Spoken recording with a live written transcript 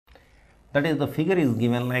That is, the figure is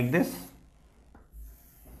given like this.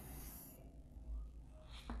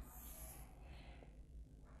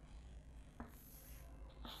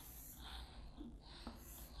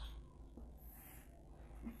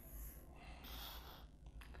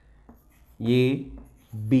 A,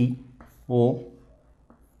 B, O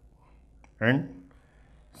and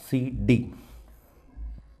C, D.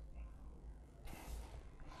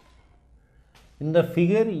 In the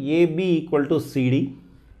figure, AB equal to CD,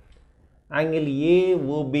 angle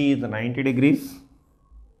AOB is 90 degrees.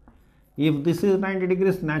 If this is 90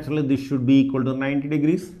 degrees, naturally this should be equal to 90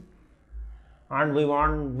 degrees. And we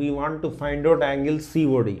want to find out angle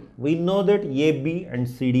COD. We know that AB and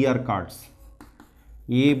CD are chords.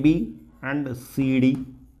 AB and CD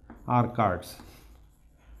are chords.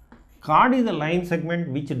 Chord is a line segment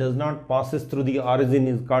which does not passes through the origin,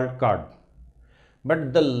 is called chord.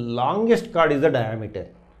 But the longest chord is the diameter.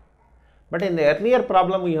 But in the earlier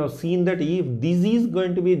problem, we have seen that if this is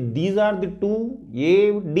going to be, these are the two,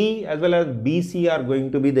 AD as well as BC are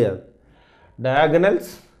going to be there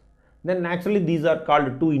diagonals, then naturally these are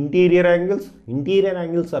called two interior angles. Interior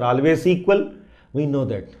angles are always equal. We know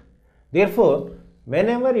that. Therefore,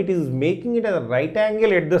 whenever it is making it a right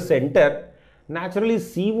angle at the center, naturally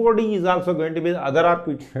COD is also going to be the other arc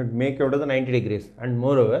which should make out of the 90 degrees. And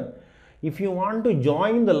moreover, if you want to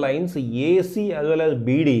join the lines AC as well as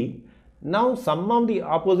BD, now sum of the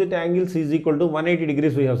opposite angles is equal to 180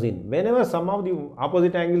 degrees we have seen. Whenever sum of the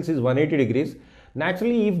opposite angles is 180 degrees,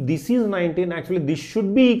 naturally if this is 90, naturally this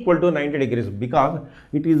should be equal to 90 degrees because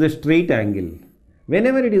it is a straight angle.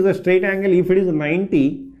 Whenever it is a straight angle, if it is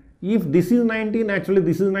 90, if this is 90, naturally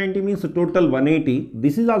this is 90 means total 180.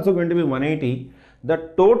 This is also going to be 180.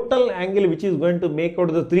 The total angle which is going to make out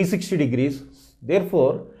the 360 degrees.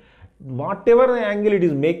 Therefore, whatever the angle it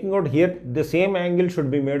is making out here, the same angle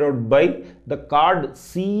should be made out by the chord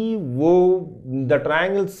CO. The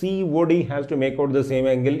triangle COD has to make out the same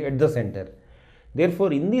angle at the center.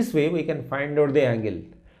 Therefore, in this way we can find out the angle.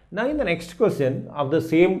 Now, in the next question of the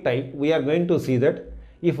same type, we are going to see that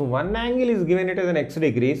if one angle is given it as an x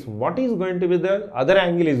degrees, what is going to be the other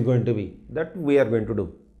angle is going to be, that we are going to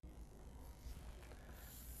do.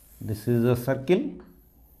 This is a circle.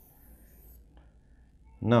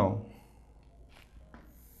 Now,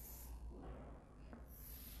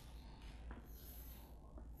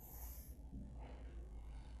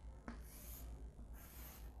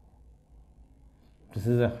 this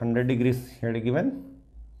is 100 degrees here given.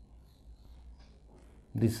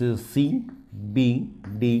 This is C, B,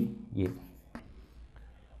 D, A.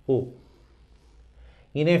 O.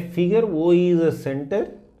 In a figure, O is the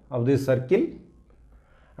center of this circle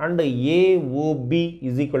and AOB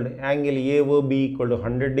is equal to, angle AOB equal to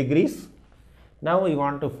 100 degrees. Now we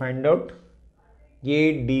want to find out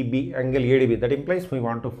ADB, angle ADB. That implies we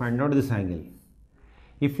want to find out this angle.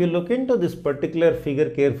 If you look into this particular figure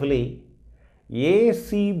carefully,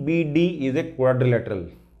 ACBD is a quadrilateral.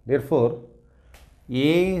 Therefore,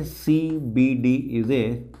 ACBD is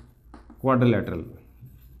a quadrilateral.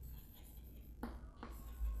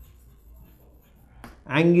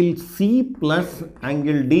 Angle C plus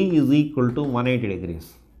angle D is equal to 180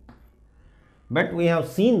 degrees. But we have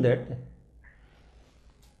seen that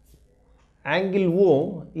angle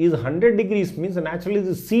O is 100 degrees, means naturally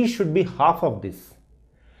the C should be half of this.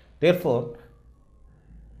 Therefore,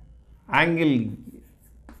 angle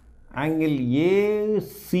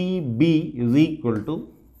ACB is equal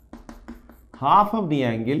to half of the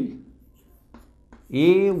angle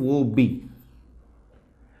AOB.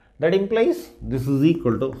 That implies this is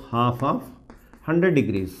equal to half of 100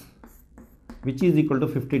 degrees, which is equal to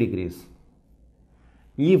 50 degrees.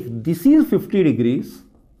 If this is 50 degrees,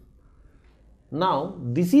 now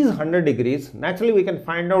this is 100 degrees, naturally we can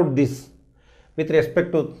find out this with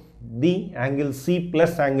respect to the angle C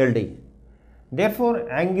plus angle D. Therefore,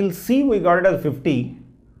 angle C we got it as 50.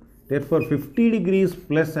 Therefore, 50 degrees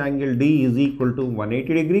plus angle D is equal to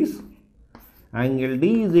 180 degrees. Angle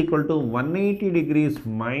D is equal to 180 degrees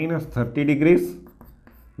minus 30 degrees,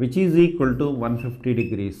 which is equal to 150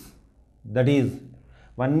 degrees. That is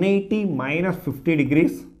 180 minus 50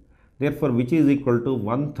 degrees, therefore which is equal to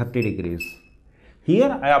 130 degrees.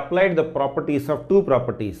 Here I applied the properties of two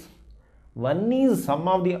properties. One is sum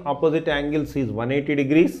of the opposite angles is 180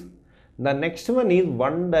 degrees. The next one is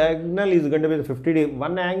one diagonal is going to be 50 degrees.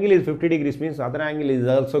 One angle is 50 degrees, means other angle is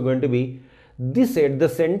also going to be this at the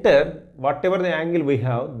center. Whatever the angle we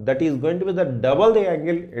have, that is going to be the double the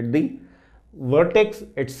angle at the vertex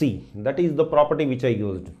at C. That is the property which I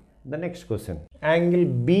used. The next question, angle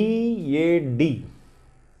BAD.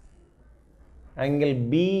 Angle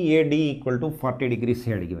BAD equal to 40 degrees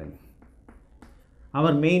here given.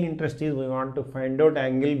 Our main interest is we want to find out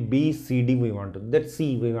angle BCD, we want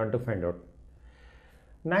to find out.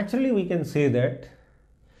 Naturally we can say that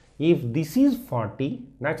if this is 40,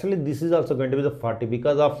 naturally this is also going to be the 40,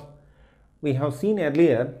 because of we have seen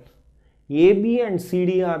earlier AB and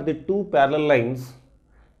CD are the two parallel lines.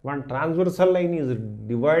 One transversal line is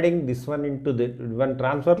dividing this one into one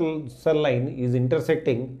transversal line is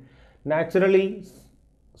intersecting. Naturally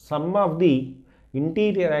sum of the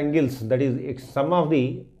interior angles, that is sum of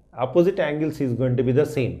the opposite angles, is going to be the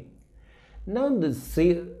same.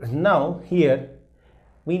 Now here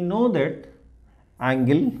we know that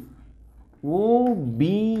angle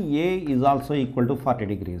OBA is also equal to 40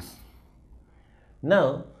 degrees.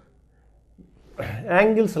 Now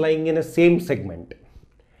angles lying in a same segment.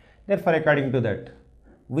 Therefore, according to that,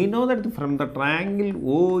 we know that from the triangle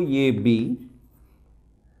OAB,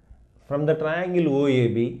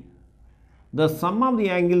 the sum of the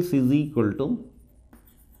angles is equal to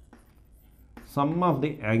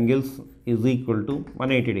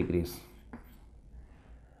 180 degrees.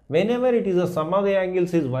 Whenever it is the sum of the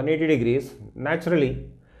angles is 180 degrees, naturally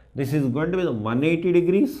this is going to be the 180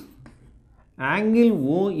 degrees, angle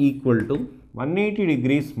O equal to 180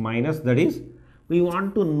 degrees minus, that is, we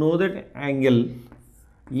want to know that angle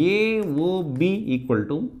AOB equal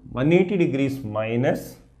to 180 degrees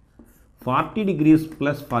minus 40 degrees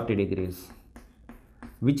plus 40 degrees,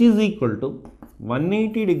 which is equal to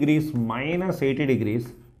 180 degrees minus 80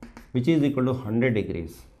 degrees, which is equal to 100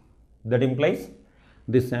 degrees. That implies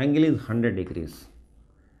this angle is 100 degrees.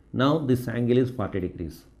 Now this angle is 40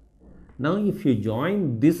 degrees. Now if you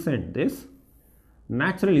join this and this,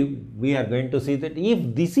 naturally we are going to see that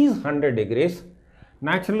if this is 100 degrees,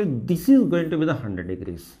 naturally this is going to be the 100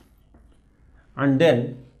 degrees. And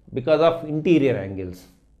then because of interior angles,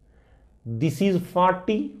 this is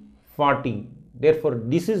 40, 40. Therefore,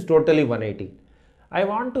 this is totally 180. I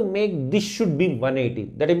want to make this should be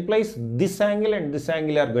 180. That implies this angle and this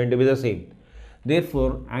angle are going to be the same.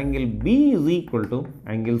 Therefore, angle B is equal to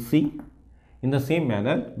angle C. In the same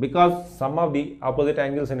manner, because sum of the opposite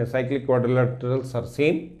angles in a cyclic quadrilaterals are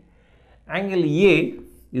same, angle A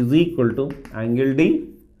is equal to angle D.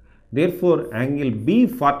 Therefore, angle B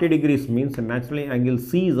 40 degrees means naturally angle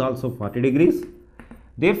C is also 40 degrees.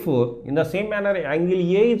 Therefore, in the same manner, angle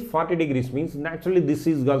A is 40 degrees means naturally this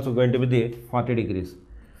is also going to be the 40 degrees.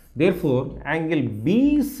 Therefore, angle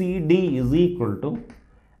BCD is equal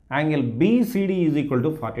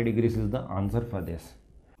to 40 degrees is the answer for this.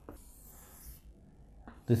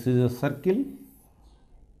 This is a circle.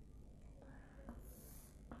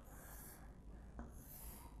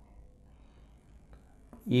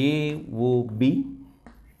 AOB,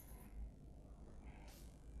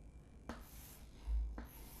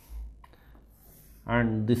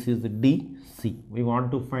 and this is the DC. We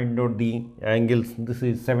want to find out the angles. This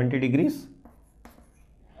is 70 degrees.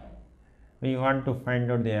 We want to find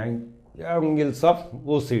out the angles of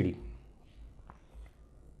OCD.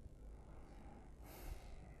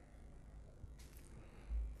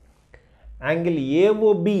 Angle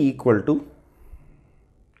AOB equal to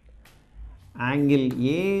angle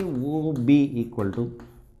COD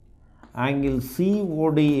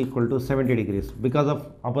equal to 70 degrees because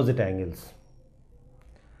of opposite angles.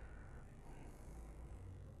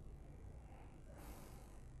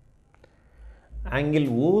 Angle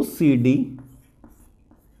OCD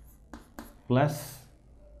plus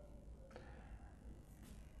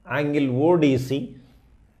angle ODC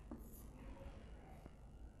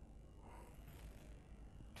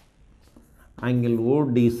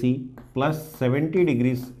plus 70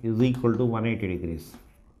 degrees is equal to 180 degrees.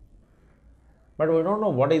 But we don't know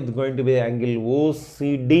what is going to be angle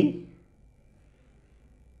OCD,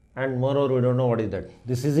 and moreover we don't know what is that.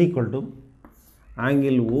 This is equal to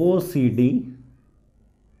angle OCD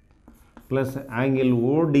plus angle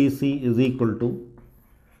ODC is equal to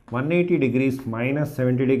 180 degrees minus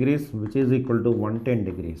 70 degrees, which is equal to 110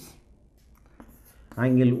 degrees.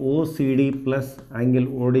 Angle OCD plus angle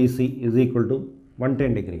ODC is equal to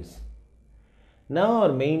 110 degrees. Now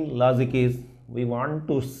our main logic is we want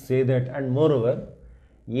to say that, and moreover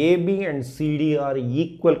AB and CD are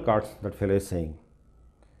equal chords, that fellow is saying.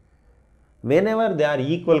 Whenever they are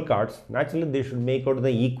equal chords, naturally they should make out the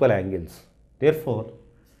equal angles. Therefore,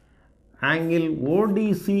 angle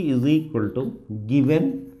ODC is equal to,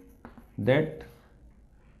 given that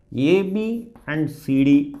AB and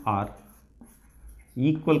CD are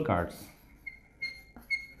equal chords.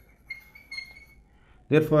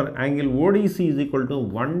 Therefore, angle ODC is equal to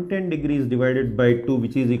 110 degrees divided by 2,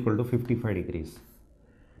 which is equal to 55 degrees.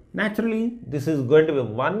 Naturally, this is going to be,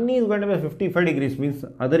 one is going to be 55 degrees means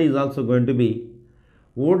other is also going to be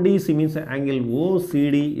ODC means angle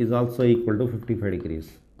OCD is also equal to 55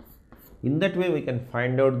 degrees. In that way we can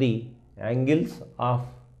find out the angles of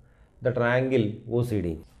the triangle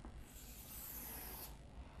OCD.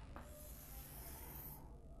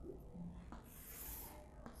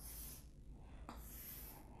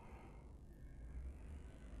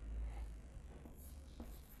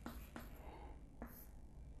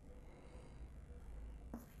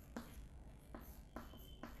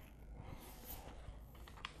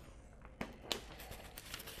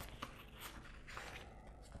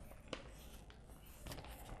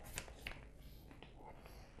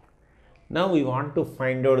 Now we want to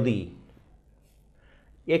find out the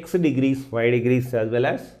x degrees, y degrees as well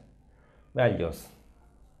as values.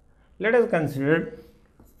 Let us consider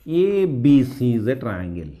ABC is a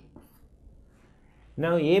triangle.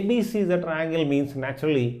 Now ABC is a triangle means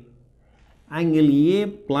naturally angle A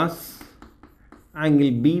plus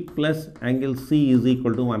angle B plus angle C is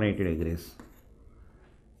equal to 180 degrees.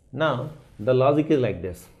 Now the logic is like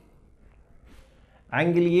this.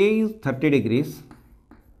 Angle A is 30 degrees.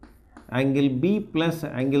 Angle B plus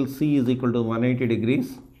angle C is equal to 180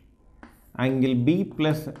 degrees. Angle B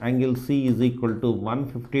plus angle C is equal to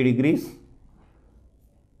 150 degrees.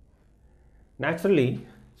 Naturally,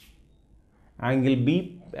 angle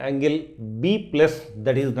B plus,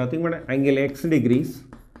 that is nothing but angle x degrees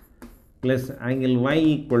plus angle y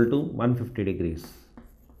equal to 150 degrees.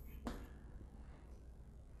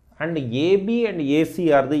 And AB and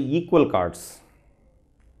AC are the equal chords.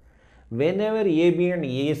 Whenever AB and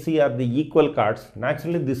AC are the equal chords,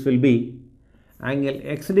 naturally this will be angle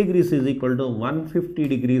x degrees is equal to 150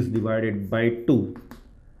 degrees divided by 2,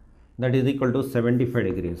 that is equal to 75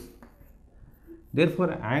 degrees.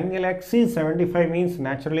 Therefore, angle x is 75 means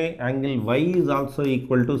naturally angle y is also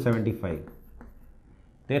equal to 75.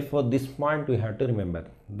 Therefore, this point we have to remember.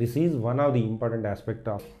 This is one of the important aspects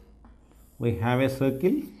of. We have a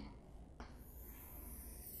circle.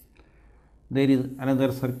 There is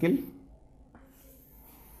another circle.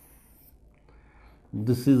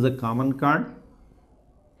 This is a common chord.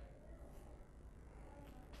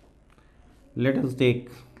 Let us take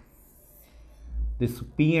this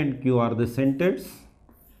P and Q are the centers.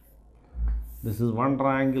 This is one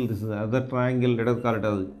triangle, this is another triangle. Let us call it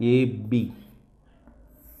as AB.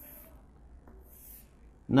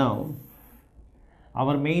 Now,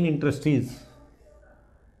 our main interest is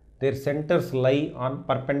their centers lie on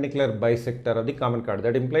perpendicular bisector of the common chord.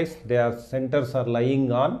 That implies their centers are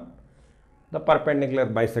lying on the perpendicular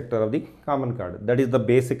bisector of the common chord. That is the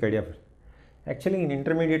basic idea of it. Actually, in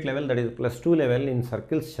intermediate level, that is +2 level in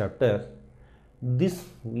circles chapter, this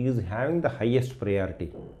is having the highest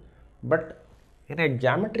priority. But in a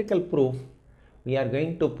geometrical proof, we are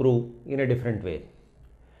going to prove in a different way.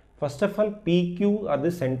 First of all, PQ are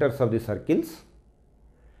the centers of the circles,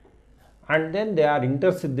 and then they are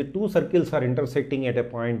the two circles are intersecting at a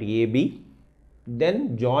point AB.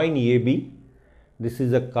 Then join AB. This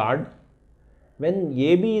is a chord. When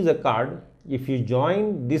AB is a chord, if you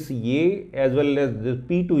join this A as well as this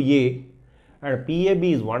P to A, and PAB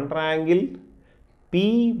is one triangle,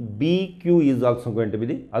 PBQ is also going to be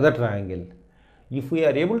the other triangle. If we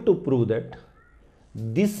are able to prove that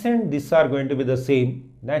this and this are going to be the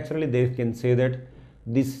same, naturally they can say that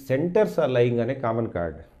these centers are lying on a common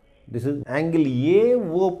chord. This is angle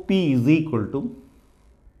AOP is equal to,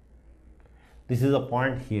 this is a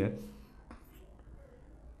point here,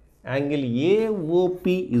 angle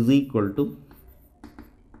AOP is equal to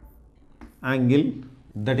angle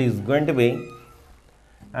that is going to be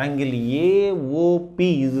angle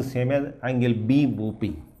AOP is the same as angle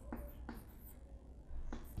BOP.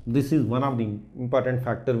 This is one of the important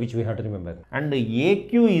factor which we have to remember. And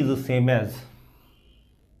AQ is the same as,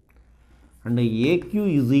 and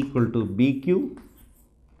AQ is equal to BQ,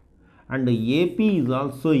 and AP is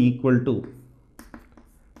also equal to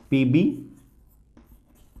PB.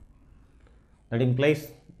 That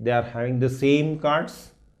implies they are having the same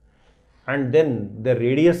chords, and then the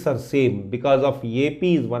radius are same because of AP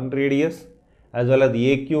is one radius as well as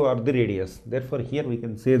AQ are the radius. Therefore, here we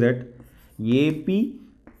can say that AP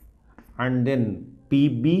and then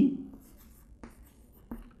PB,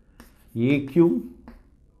 AQ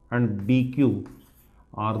and BQ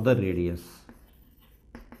are the radius,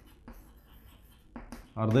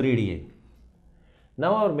 are the radii.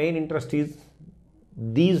 Now our main interest is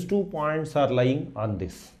these 2 points are lying on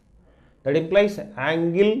this. That implies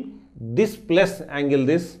angle this plus angle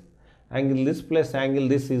this plus angle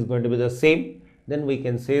this is going to be the same. Then we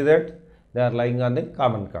can say that they are lying on the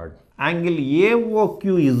common chord. Angle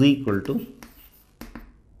AOQ is equal to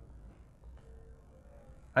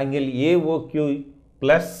angle AOQ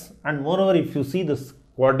plus, and moreover if you see this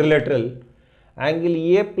quadrilateral, angle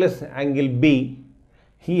A plus angle B,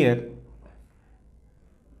 here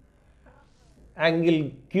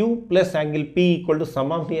angle Q plus angle P equal to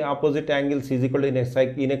sum of the opposite angles is equal to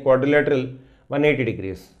in a quadrilateral 180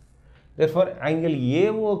 degrees. Therefore, angle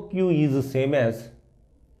AOQ is the same as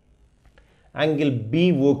angle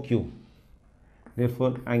BOQ.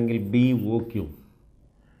 Therefore, angle BOQ,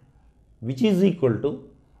 which is equal to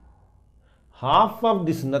half of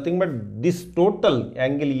this, nothing but this total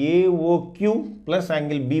angle AOQ plus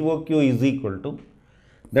angle BOQ is equal to,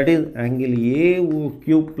 that is angle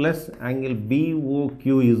AOQ plus angle BOQ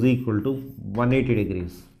is equal to 180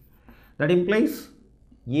 degrees. That implies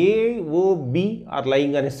AOB are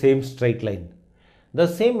lying on a same straight line. The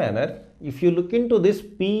same manner, if you look into this,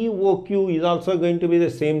 POQ is also going to be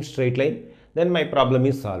the same straight line, then my problem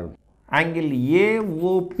is solved. Angle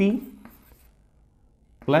AOP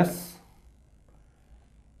plus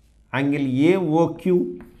angle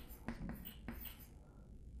AOQ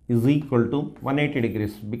is equal to 180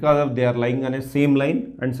 degrees because of they are lying on a same line,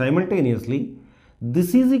 and simultaneously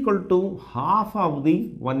this is equal to half of the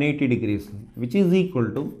 180 degrees, which is equal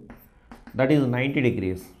to, that is 90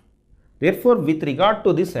 degrees. Therefore, with regard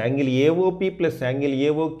to this, angle AOP plus angle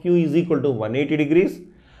AOQ is equal to 180 degrees,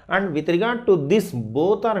 and with regard to this,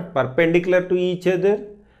 both are perpendicular to each other.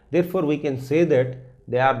 Therefore, we can say that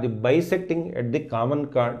they are the bisecting at the common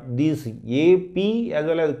chord. These AP as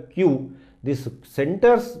well as Q, these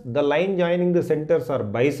centers, the line joining the centers are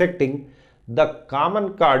bisecting the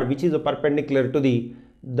common chord which is perpendicular to the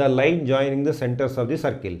line joining the centers of the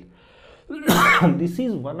circle. This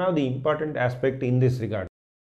is one of the important aspects in this regard.